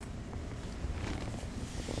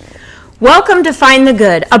Welcome to Find the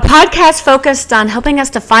Good, a podcast focused on helping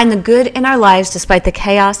us to find the good in our lives despite the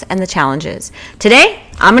chaos and the challenges. Today,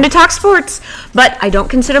 I'm going to talk sports, but I don't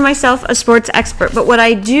consider myself a sports expert. But what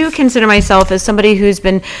I do consider myself is somebody who's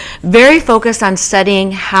been very focused on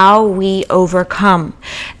studying how we overcome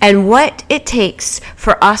and what it takes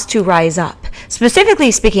for us to rise up.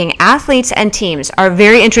 Specifically speaking, athletes and teams are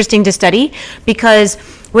very interesting to study because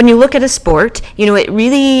when you look at a sport, it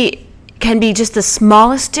really can be just the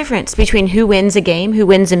smallest difference between who wins a game, who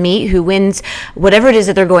wins a meet, who wins whatever it is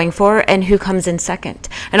that they're going for, and who comes in second.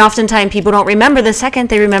 And oftentimes people don't remember the second,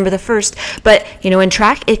 they remember the first. But, in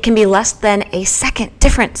track, it can be less than a second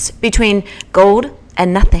difference between gold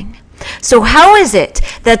and nothing. So how is it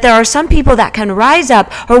that there are some people that can rise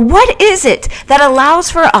up, or what is it that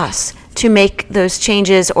allows for us to make those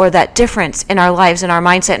changes or that difference in our lives, in our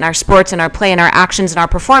mindset, in our sports, in our play, in our actions, in our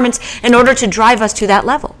performance in order to drive us to that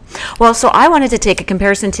level? Well, so I wanted to take a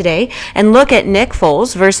comparison today and look at Nick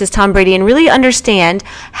Foles versus Tom Brady and really understand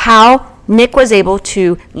how Nick was able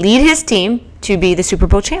to lead his team to be the Super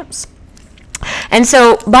Bowl champs. And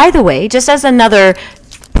so, by the way, just as another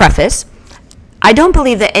preface, I don't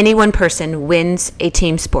believe that any one person wins a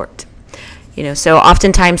team sport. So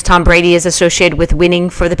oftentimes Tom Brady is associated with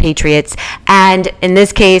winning for the Patriots. And in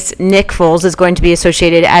this case, Nick Foles is going to be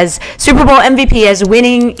associated as Super Bowl MVP, as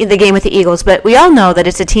winning the game with the Eagles. But we all know that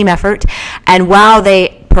it's a team effort. And while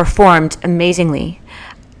they performed amazingly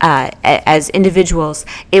as individuals,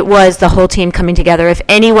 it was the whole team coming together. If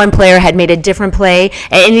any one player had made a different play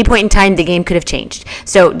at any point in time, the game could have changed.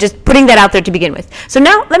 So just putting that out there to begin with. So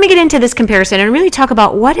now let me get into this comparison and really talk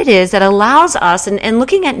about what it is that allows us, and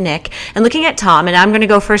looking at Nick and looking at Tom, and I'm going to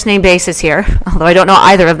go first name basis here, although I don't know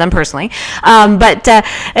either of them personally,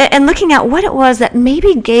 and looking at what it was that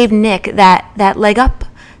maybe gave Nick that leg up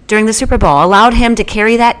during the Super Bowl, allowed him to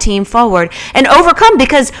carry that team forward and overcome,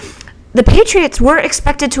 because the Patriots were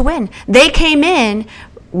expected to win. They came in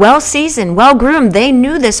well-seasoned, well-groomed. They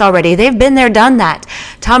knew this already. They've been there, done that.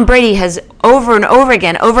 Tom Brady has over and over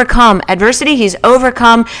again overcome adversity. He's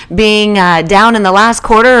overcome being down in the last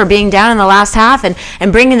quarter or being down in the last half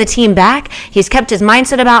and bringing the team back. He's kept his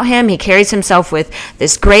mindset about him. He carries himself with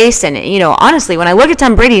this grace. And, honestly, when I look at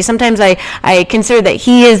Tom Brady, sometimes I consider that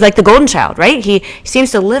he is like the golden child, right? He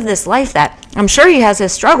seems to live this life that I'm sure he has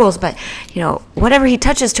his struggles, but, whatever he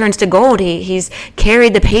touches turns to gold. He's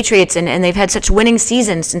carried the Patriots, and they've had such winning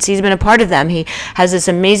seasons since he's been a part of them. He has this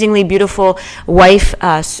amazingly beautiful wife,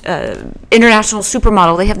 international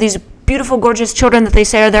supermodel. They have these beautiful, gorgeous children that they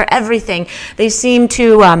say are their everything. They seem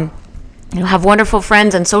to have wonderful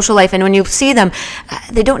friends and social life. And when you see them,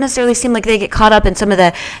 they don't necessarily seem like they get caught up in some of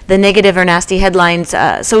the negative or nasty headlines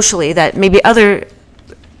socially that maybe other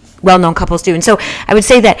well-known couples do. And so I would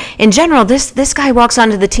say that in general, this guy walks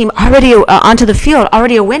onto the team already, onto the field,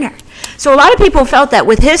 already a winner. So a lot of people felt that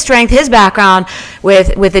with his strength, his background,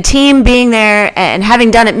 with the team being there and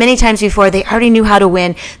having done it many times before, they already knew how to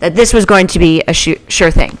win, that this was going to be a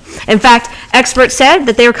sure thing. In fact, experts said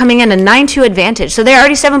that they were coming in a 9-2 advantage. So they're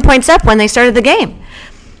already 7 points up when they started the game.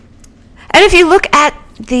 And if you look at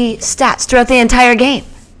the stats throughout the entire game,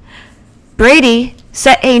 Brady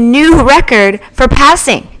set a new record for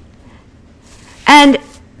passing. And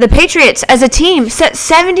the Patriots, as a team, set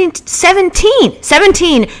 17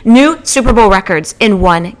 new Super Bowl records in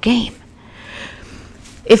one game.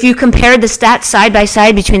 If you compared the stats side by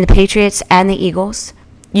side between the Patriots and the Eagles,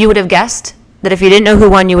 you would have guessed that if you didn't know who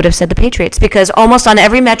won, you would have said the Patriots, because almost on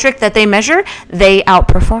every metric that they measure, they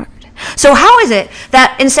outperformed. So how is it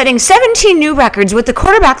that in setting 17 new records with the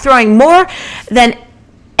quarterback throwing more than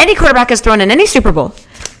any quarterback has thrown in any Super Bowl,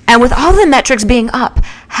 and with all the metrics being up,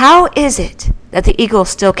 how is it that the Eagles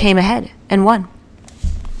still came ahead and won?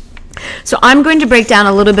 So I'm going to break down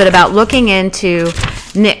a little bit about looking into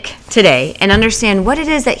Nick today and understand what it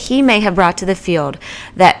is that he may have brought to the field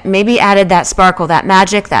that maybe added that sparkle, that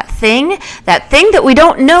magic, that thing that we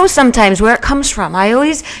don't know sometimes where it comes from. I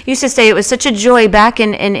always used to say it was such a joy back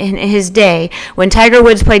in his day when Tiger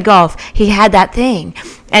Woods played golf. He had that thing.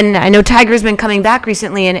 And I know Tiger's been coming back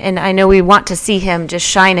recently, and I know we want to see him just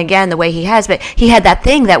shine again the way he has, but he had that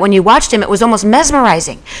thing that when you watched him, it was almost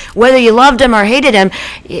mesmerizing. Whether you loved him or hated him,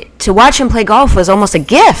 to watch him play golf was almost a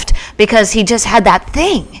gift because he just had that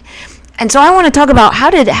thing. And so I want to talk about how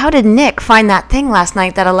did Nick find that thing last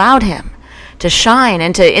night that allowed him to shine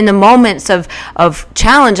and to, in the moments of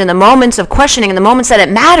challenge, in the moments of questioning, in the moments that it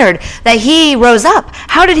mattered, that he rose up.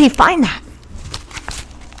 How did he find that?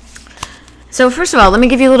 So first of all, let me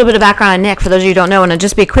give you a little bit of background on Nick, for those of you who don't know, and it'll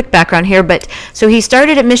just be a quick background here. But so he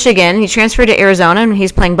started at Michigan, he transferred to Arizona, and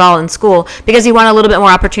he's playing ball in school because he wanted a little bit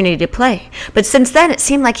more opportunity to play. But since then, it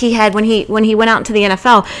seemed like he had, when he went out into the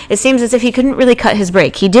NFL, it seems as if he couldn't really cut his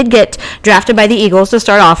break. He did get drafted by the Eagles to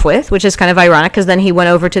start off with, which is kind of ironic because then he went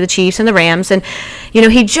over to the Chiefs and the Rams, and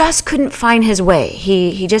he just couldn't find his way.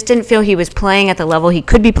 He just didn't feel he was playing at the level he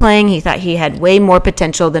could be playing. He thought he had way more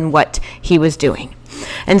potential than what he was doing.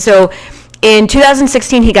 And so in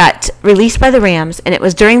 2016, he got released by the Rams, and it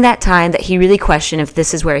was during that time that he really questioned if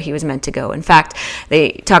this is where he was meant to go. In fact,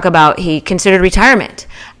 they talk about he considered retirement,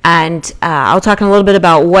 and I'll talk a little bit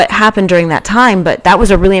about what happened during that time, but that was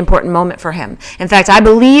a really important moment for him. In fact, I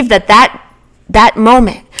believe that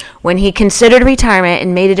moment when he considered retirement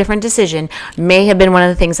and made a different decision may have been one of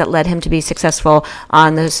the things that led him to be successful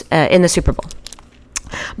in the Super Bowl.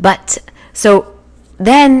 But so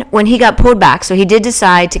then when he got pulled back, so he did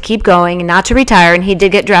decide to keep going and not to retire, and he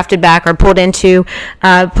did get drafted back or pulled into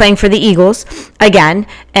playing for the Eagles again,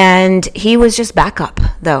 and he was just backup,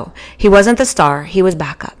 though. He wasn't the star, he was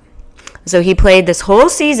backup. So he played this whole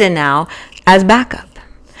season now as backup.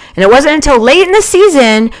 And it wasn't until late in the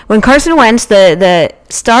season when Carson Wentz, the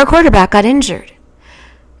star quarterback, got injured.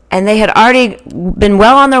 And they had already been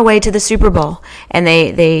well on their way to the Super Bowl. And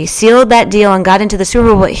they sealed that deal and got into the Super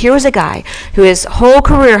Bowl. But here was a guy who his whole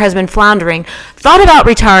career has been floundering, thought about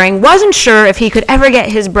retiring, wasn't sure if he could ever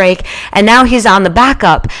get his break, and now he's on the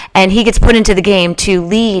backup, and he gets put into the game to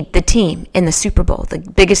lead the team in the Super Bowl, the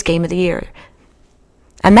biggest game of the year.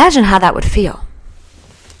 Imagine how that would feel.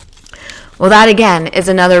 Well, that again is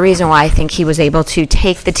another reason why I think he was able to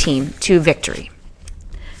take the team to victory.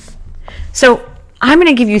 So I'm going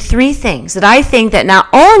to give you 3 things that I think that not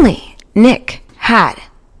only Nick had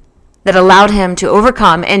that allowed him to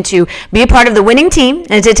overcome and to be a part of the winning team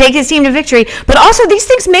and to take his team to victory, but also these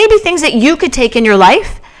things may be things that you could take in your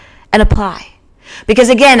life and apply. Because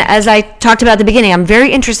again, as I talked about at the beginning, I'm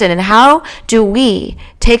very interested in how do we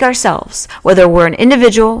take ourselves, whether we're an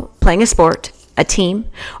individual playing a sport, a team,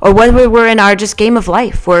 or whether we're in our just game of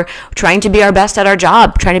life. We're trying to be our best at our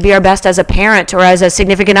job, trying to be our best as a parent or as a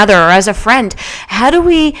significant other or as a friend. How do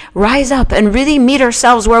we rise up and really meet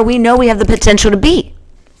ourselves where we know we have the potential to be?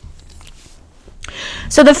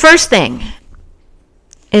 So the first thing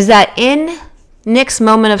is that in Nick's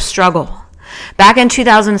moment of struggle, back in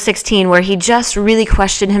 2016, where he just really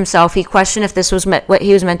questioned himself, he questioned if this was what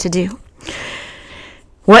he was meant to do.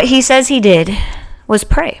 What he says he did was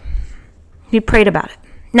pray. He prayed about it.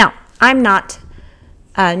 Now, I'm not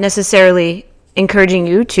necessarily encouraging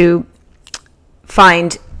you to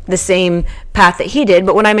find the same path that he did,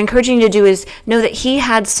 but what I'm encouraging you to do is know that he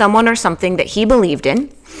had someone or something that he believed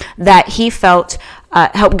in, that he felt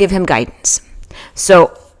helped give him guidance.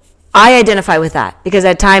 So I identify with that because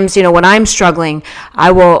at times, when I'm struggling,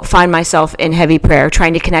 I will find myself in heavy prayer,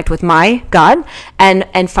 trying to connect with my God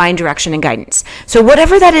and find direction and guidance. So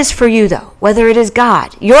whatever that is for you, though, whether it is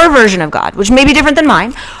God, your version of God, which may be different than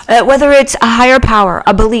mine, whether it's a higher power,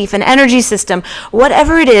 a belief, an energy system,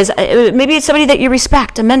 whatever it is, maybe it's somebody that you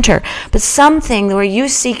respect, a mentor, but something where you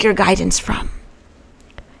seek your guidance from.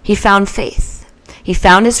 He found faith. He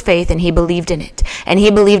found his faith and he believed in it. And he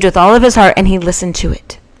believed with all of his heart and he listened to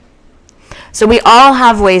it. So we all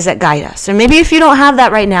have ways that guide us. And maybe if you don't have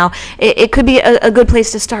that right now, it could be a good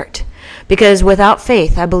place to start. Because without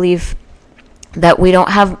faith, I believe that we don't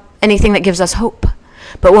have anything that gives us hope.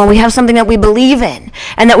 But when we have something that we believe in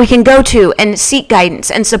and that we can go to and seek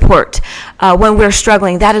guidance and support when we're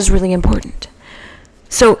struggling, that is really important.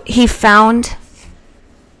 So he found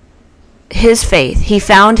his faith, he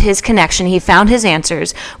found his connection, he found his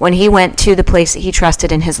answers when he went to the place that he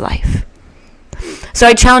trusted in his life. So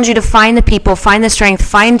I challenge you to find the people, find the strength,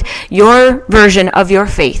 find your version of your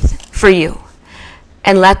faith for you.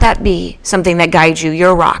 And let that be something that guides you,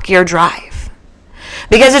 your rock, your drive.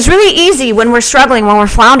 Because it's really easy when we're struggling, when we're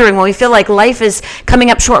floundering, when we feel like life is coming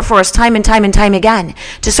up short for us time and time and time again,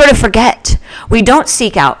 to sort of forget. We don't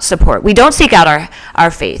seek out support. We don't seek out our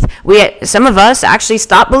faith. Some of us actually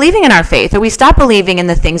stop believing in our faith, or we stop believing in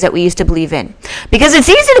the things that we used to believe in. Because it's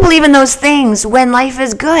easy to believe in those things when life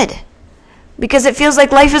is good. Because it feels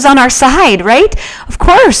like life is on our side, right? Of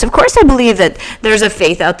course I believe that there's a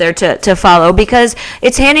faith out there to follow because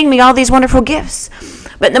it's handing me all these wonderful gifts.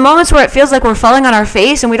 But in the moments where it feels like we're falling on our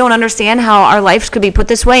face and we don't understand how our lives could be put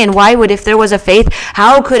this way and why would, if there was a faith,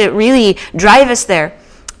 how could it really drive us there?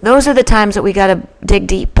 Those are the times that we got to dig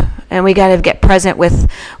deep and we got to get present with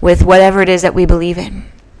whatever it is that we believe in.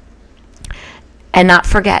 And not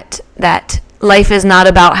forget that life is not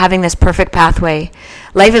about having this perfect pathway.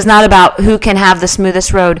 Life is not about who can have the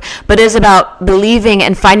smoothest road, but is about believing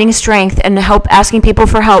and finding strength and asking people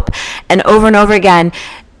for help, and over again,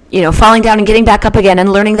 falling down and getting back up again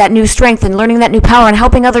and learning that new strength and learning that new power and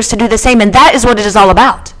helping others to do the same. And that is what it is all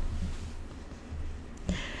about.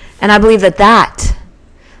 And I believe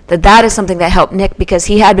that is something that helped Nick, because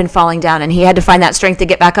he had been falling down and he had to find that strength to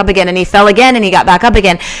get back up again, and he fell again and he got back up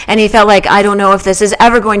again, and he felt like, I don't know if this is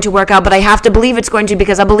ever going to work out, but I have to believe it's going to,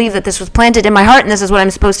 because I believe that this was planted in my heart and this is what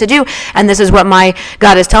I'm supposed to do, and this is what my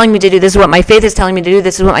God is telling me to do, this is what my faith is telling me to do,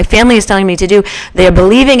 this is what my family is telling me to do. They are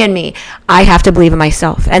believing in me. I have to believe in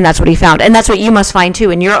myself. And that's what he found. And that's what you must find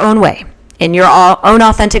too, in your own way, in your own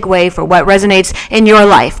authentic way, for what resonates in your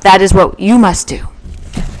life. That is what you must do.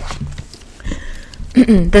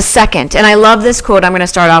 The second, and I love this quote I'm going to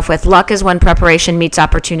start off with, luck is when preparation meets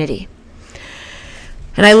opportunity.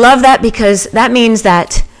 And I love that, because that means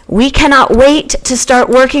that we cannot wait to start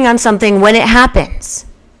working on something when it happens.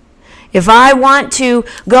 If I want to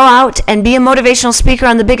go out and be a motivational speaker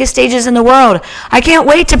on the biggest stages in the world, I can't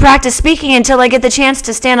wait to practice speaking until I get the chance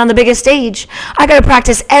to stand on the biggest stage. I got to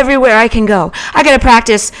practice everywhere I can go. I got to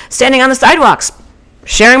practice standing on the sidewalks,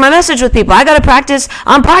 sharing my message with people. I got to practice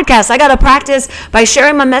on podcasts. I got to practice by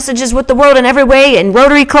sharing my messages with the world in every way, in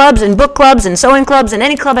Rotary clubs and book clubs and sewing clubs and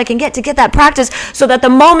any club I can get, to get that practice, so that the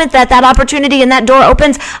moment that opportunity and that door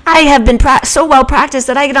opens, I have been so well practiced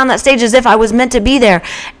that I get on that stage as if I was meant to be there.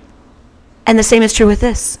 And the same is true with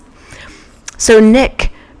this. So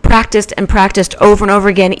Nick practiced and practiced over and over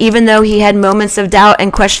again. Even though he had moments of doubt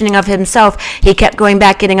and questioning of himself, he kept going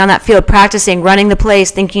back, getting on that field, practicing, running the plays,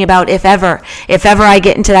 thinking about if ever I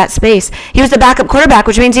get into that space. He was the backup quarterback,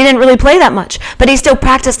 which means he didn't really play that much, but he still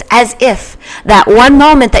practiced as if that one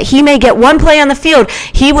moment that he may get one play on the field,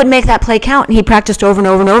 he would make that play count. And he practiced over and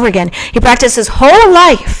over and over again. He practiced his whole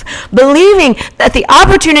life believing that the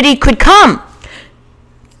opportunity could come.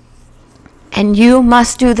 And you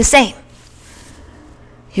must do the same.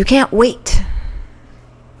 You can't wait.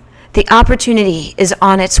 The opportunity is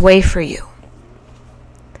on its way for you.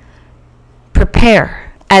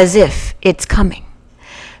 Prepare as if it's coming.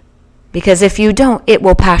 Because if you don't, it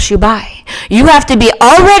will pass you by. You have to be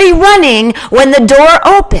already running when the door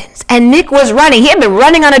opens. And Nick was running. He had been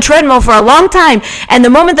running on a treadmill for a long time. And the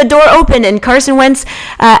moment the door opened and Carson Wentz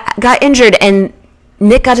got injured, and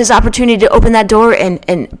Nick got his opportunity to open that door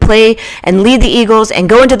and play and lead the Eagles and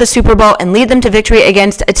go into the Super Bowl and lead them to victory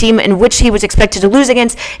against a team in which he was expected to lose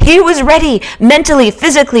against. He was ready mentally,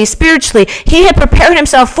 physically, spiritually. He had prepared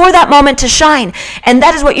himself for that moment to shine. And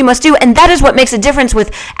that is what you must do. And that is what makes a difference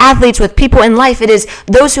with athletes, with people in life. It is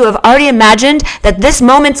those who have already imagined that this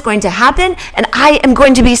moment's going to happen and I am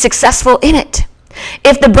going to be successful in it.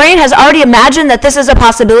 If the brain has already imagined that this is a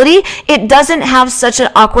possibility, it doesn't have such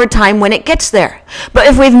an awkward time when it gets there. But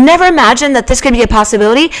if we've never imagined that this could be a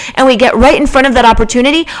possibility and we get right in front of that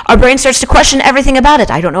opportunity, our brain starts to question everything about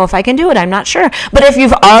it. I don't know if I can do it. I'm not sure. But if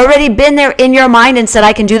you've already been there in your mind and said,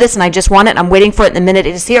 I can do this and I just want it and I'm waiting for it, and the minute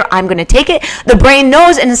it is here, I'm going to take it, the brain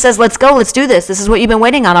knows and it says, let's go, let's do this. This is what you've been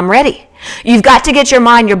waiting on. I'm ready. You've got to get your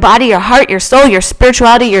mind, your body, your heart, your soul, your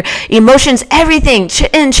spirituality, your emotions, everything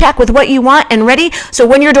in check with what you want and ready, so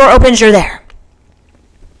when your door opens, you're there.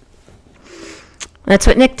 That's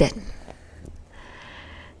what Nick did.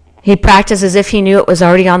 He practiced as if he knew it was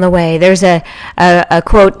already on the way. There's a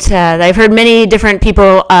quote that I've heard many different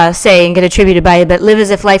people say and get attributed by it, but live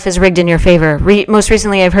as if life is rigged in your favor. Most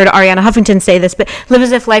recently, I've heard Ariana Huffington say this, but live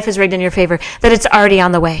as if life is rigged in your favor, that it's already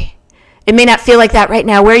on the way. It may not feel like that right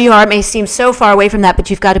now. Where you are, it may seem so far away from that,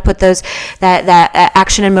 but you've got to put that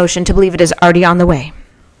action in motion to believe it is already on the way.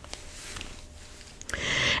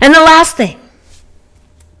 And the last thing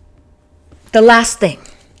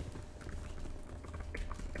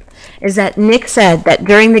is that Nick said that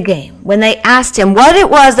during the game, when they asked him what it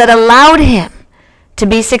was that allowed him to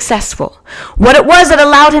be successful, what it was that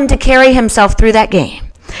allowed him to carry himself through that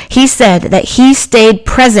game, he said that he stayed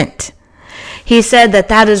present. He said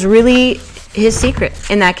that is really his secret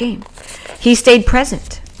in that game. He stayed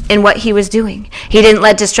present in what he was doing. He didn't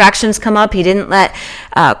let distractions come up. He didn't let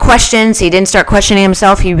questions. He didn't start questioning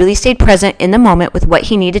himself. He really stayed present in the moment with what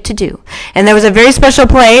he needed to do. And there was a very special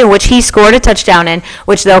play in which he scored a touchdown in,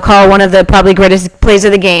 which they'll call one of the probably greatest plays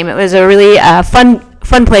of the game. It was a really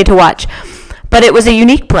fun play to watch. But it was a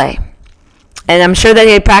unique play. And I'm sure that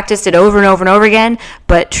they had practiced it over and over and over again,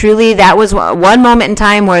 but truly that was one moment in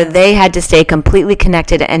time where they had to stay completely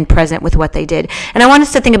connected and present with what they did. And I want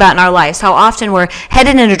us to think about in our lives how often we're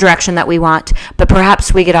headed in a direction that we want, but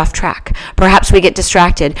perhaps we get off track. Perhaps we get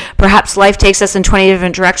distracted. Perhaps life takes us in 20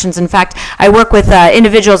 different directions. In fact, I work with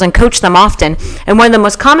individuals and coach them often. And one of the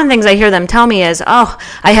most common things I hear them tell me is, oh,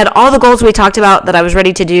 I had all the goals we talked about that I was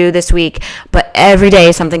ready to do this week, but every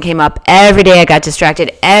day something came up. Every day I got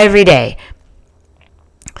distracted. Every day.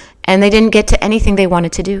 And they didn't get to anything they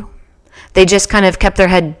wanted to do. They just kind of kept their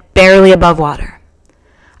head barely above water.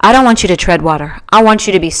 I don't want you to tread water. I want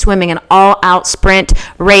you to be swimming an all-out sprint,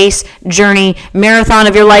 race, journey, marathon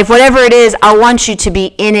of your life, whatever it is. I want you to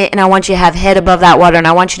be in it, and I want you to have head above that water, and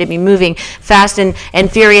I want you to be moving fast and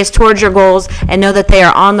furious towards your goals and know that they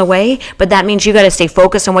are on the way. But that means you got to stay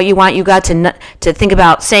focused on what you want. You got to think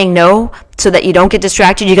about saying no so that you don't get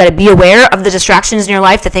distracted. You got to be aware of the distractions in your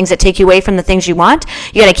life, the things that take you away from the things you want.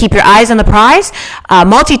 You got to keep your eyes on the prize.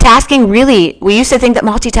 Multitasking, really, we used to think that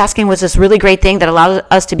multitasking was this really great thing that allowed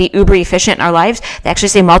us to be uber efficient in our lives. They actually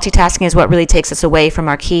say multitasking is what really takes us away from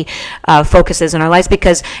our key focuses in our lives,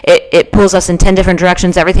 because it pulls us in 10 different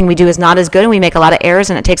directions. Everything we do is not as good, and we make a lot of errors,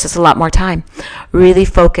 and it takes us a lot more time. Really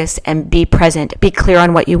focus and be present. Be clear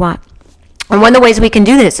on what you want. And one of the ways we can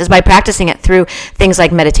do this is by practicing it through things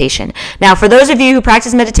like meditation. Now, for those of you who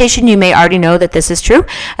practice meditation, you may already know that this is true.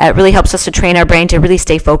 It really helps us to train our brain to really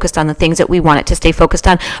stay focused on the things that we want it to stay focused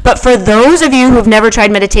on. But for those of you who've never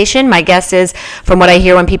tried meditation, my guess is, from what I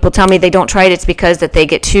hear when people tell me they don't try it, it's because that they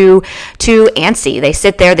get too antsy. They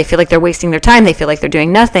sit there, they feel like they're wasting their time, they feel like they're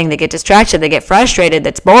doing nothing, they get distracted, they get frustrated,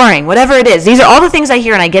 that's boring, whatever it is. These are all the things I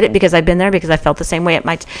hear, and I get it because I've been there, because I felt the same way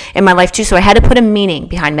in my life too. So I had to put a meaning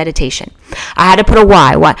behind meditation. I had to put a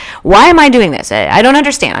why. Why am I doing this? I don't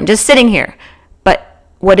understand. I'm just sitting here. But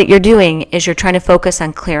what you're doing is you're trying to focus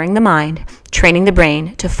on clearing the mind, training the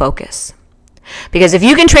brain to focus. Because if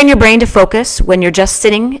you can train your brain to focus when you're just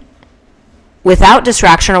sitting without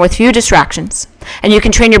distraction or with few distractions, and you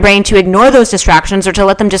can train your brain to ignore those distractions or to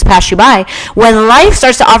let them just pass you by, when life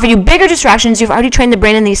starts to offer you bigger distractions, you've already trained the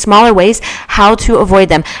brain in these smaller ways how to avoid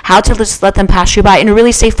them, how to just let them pass you by, and to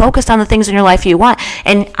really stay focused on the things in your life you want.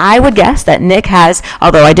 And I would guess that Nick has,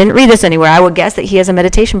 although I didn't read this anywhere, I would guess that he has a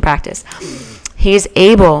meditation practice. He's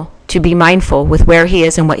able to be mindful with where he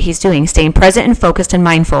is and what he's doing. Staying present and focused and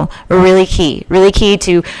mindful are really key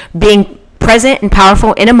to being present and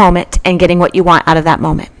powerful in a moment and getting what you want out of that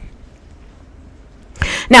moment.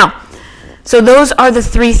 Now, so those are the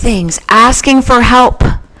three things: asking for help,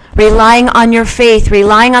 relying on your faith,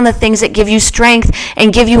 relying on the things that give you strength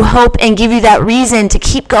and give you hope and give you that reason to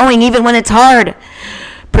keep going even when it's hard,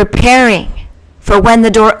 preparing for when the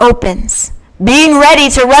door opens, being ready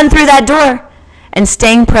to run through that door, and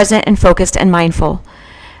staying present and focused and mindful.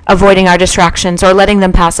 Avoiding our distractions or letting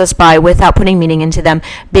them pass us by without putting meaning into them,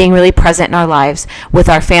 being really present in our lives, with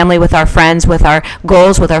our family, with our friends, with our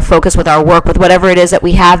goals, with our focus, with our work, with whatever it is that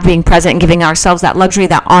we have, being present and giving ourselves that luxury,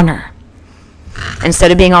 that honor,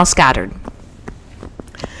 instead of being all scattered.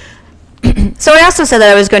 So I also said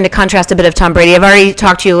that I was going to contrast a bit of Tom Brady. I've already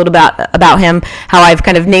talked to you a little about him, how I've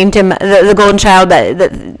kind of named him the golden child,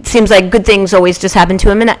 that seems like good things always just happen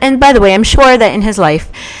to him. And by the way, I'm sure that in his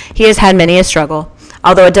life, he has had many a struggle.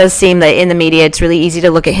 Although it does seem that in the media, it's really easy to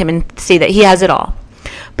look at him and see that he has it all.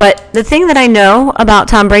 But the thing that I know about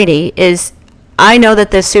Tom Brady is I know that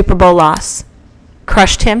this Super Bowl loss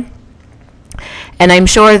crushed him. And I'm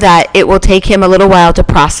sure that it will take him a little while to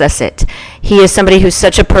process it. He is somebody who's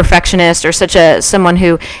such a perfectionist, or someone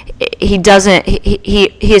who he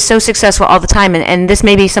is so successful all the time. And this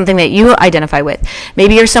may be something that you identify with.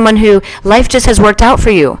 Maybe you're someone who life just has worked out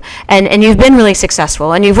for you, and you've been really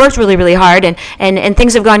successful, and you've worked really, really hard, and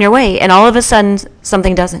things have gone your way, and all of a sudden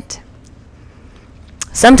something doesn't.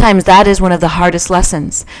 Sometimes that is one of the hardest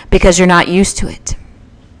lessons, because you're not used to it.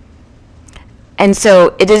 And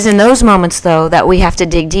so it is in those moments, though, that we have to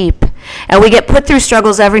dig deep. And we get put through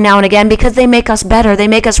struggles every now and again because they make us better. They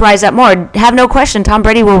make us rise up more. Have no question, Tom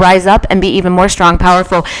Brady will rise up and be even more strong,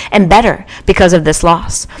 powerful, and better because of this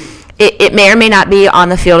loss. It may or may not be on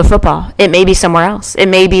the field of football. It may be somewhere else. It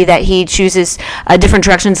may be that he chooses different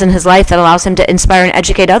directions in his life that allows him to inspire and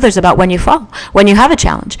educate others about when you fall, when you have a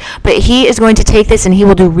challenge. But he is going to take this and he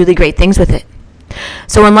will do really great things with it.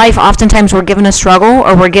 So in life, oftentimes we're given a struggle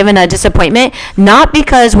or we're given a disappointment, not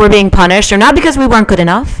because we're being punished or not because we weren't good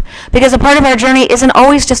enough, because a part of our journey isn't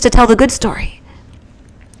always just to tell the good story.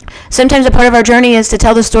 Sometimes a part of our journey is to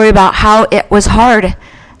tell the story about how it was hard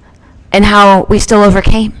and how we still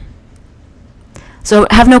overcame. So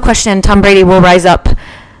have no question, Tom Brady will rise up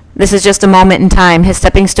This is just a moment in time. His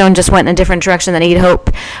stepping stone just went in a different direction than he'd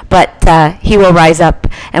hoped, but he will rise up.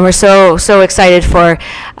 And we're so excited for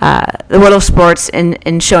the world of sports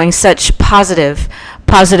and showing such positive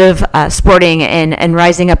sporting and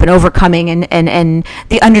rising up and overcoming and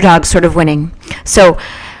the underdog sort of winning. So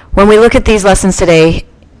when we look at these lessons today,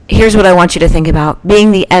 here's what I want you to think about: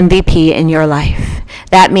 being the MVP in your life.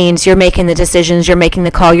 That means you're making the decisions, you're making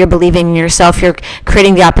the call, you're believing in yourself, you're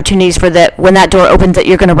creating the opportunities for that when that door opens that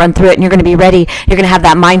you're going to run through it and you're going to be ready. You're going to have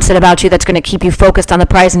that mindset about you that's going to keep you focused on the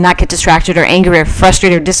prize and not get distracted or angry or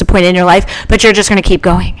frustrated or disappointed in your life, but you're just going to keep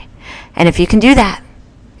going. And if you can do that,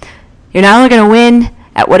 you're not only going to win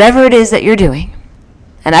at whatever it is that you're doing.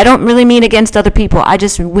 And I don't really mean against other people. I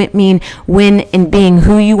just mean win in being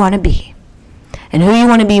who you want to be and who you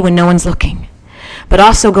want to be when no one's looking. But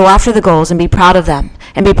also go after the goals and be proud of them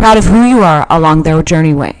and be proud of who you are along their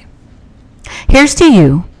journey way. Here's to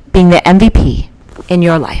you being the MVP in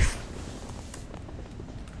your life.